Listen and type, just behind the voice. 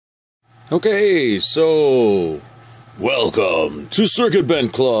Okay, so welcome to Circuit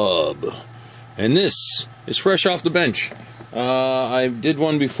Bent Club, and this is fresh off the bench. I did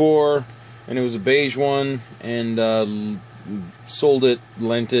one before, and it was a beige one, and sold it,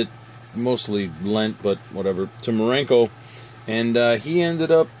 lent it, mostly lent, but whatever, to Marenko, and he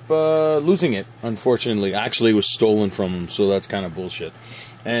ended up losing it, unfortunately. Actually, it was stolen from him, so that's kind of bullshit.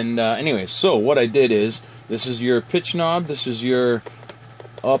 And anyway, so what I did is, this is your pitch knob, this is your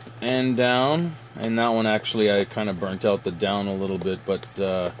up and down, and that one actually I kind of burnt out the down a little bit, but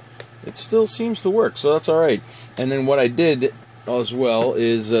it still seems to work, so that's alright. And then what I did as well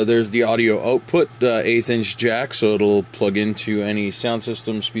is there's the audio output, 1/8 inch jack, so it'll plug into any sound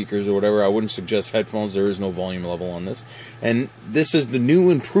system, speakers, or whatever. I wouldn't suggest headphones, there is no volume level on this. And this is the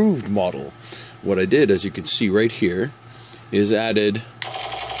new improved model. What I did, as you can see right here, is added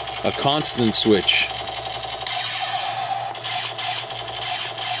a constant switch.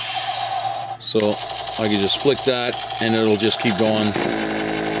 So I can just flick that and it'll just keep going.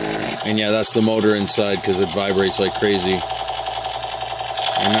 And yeah, that's the motor inside because it vibrates like crazy.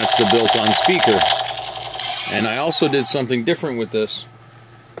 And that's the built-on speaker. And I also did something different with this,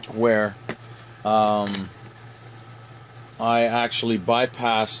 where I actually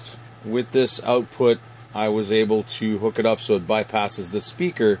bypassed, with this output, I was able to hook it up so it bypasses the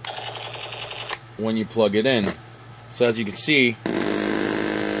speaker when you plug it in. So as you can see,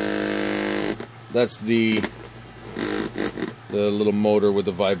 that's the little motor with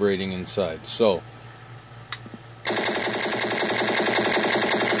the vibrating inside. So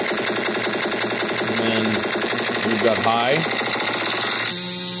and then we've got high.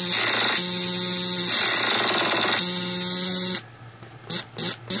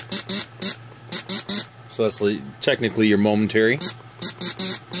 So that's technically your momentary.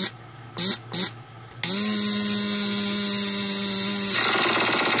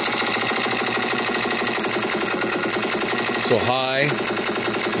 So high,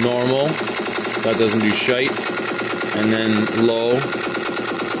 normal, that doesn't do shite, and then low.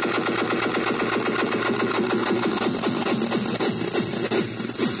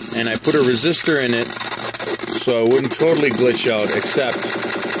 And I put a resistor in it so it wouldn't totally glitch out, except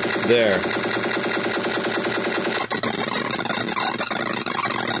there.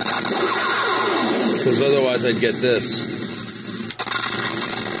 Because otherwise I'd get this.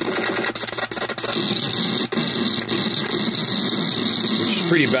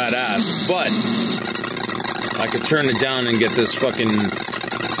 Pretty badass, but I could turn it down and get this fucking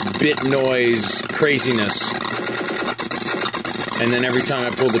bit noise craziness, and then every time I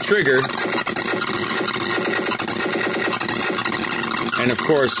pull the trigger, and of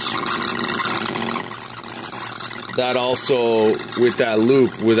course that also, with that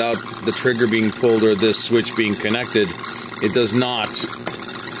loop, without the trigger being pulled or this switch being connected, it does not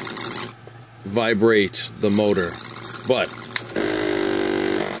vibrate the motor, but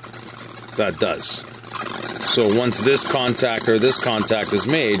that does. So once this contact or this contact is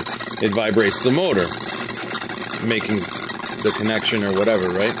made, it vibrates the motor, making the connection or whatever,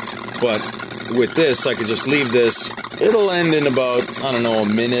 right? But with this, I could just leave this. It'll end in about, I don't know, a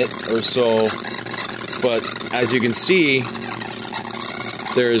minute or so. But as you can see,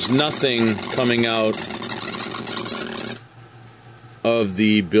 there is nothing coming out of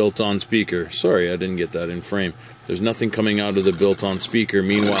the built-on speaker. Sorry, I didn't get that in frame. There's nothing coming out of the built-on speaker.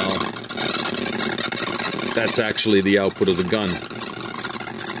 Meanwhile, that's actually the output of the gun.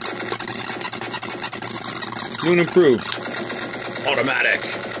 New and improved. Automatic.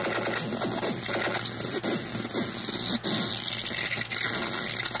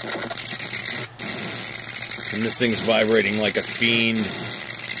 And this thing's vibrating like a fiend.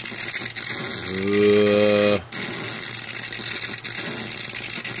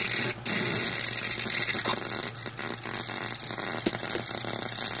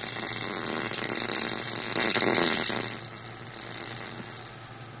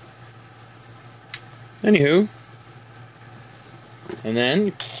 Anywho, and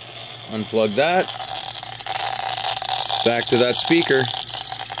then unplug that, back to that speaker.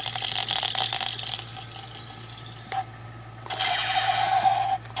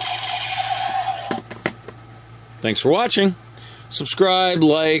 Thanks for watching. Subscribe,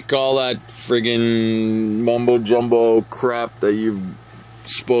 like, all that friggin' mumbo jumbo crap that you're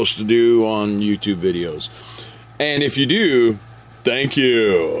supposed to do on YouTube videos. And if you do, thank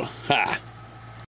you. Ha!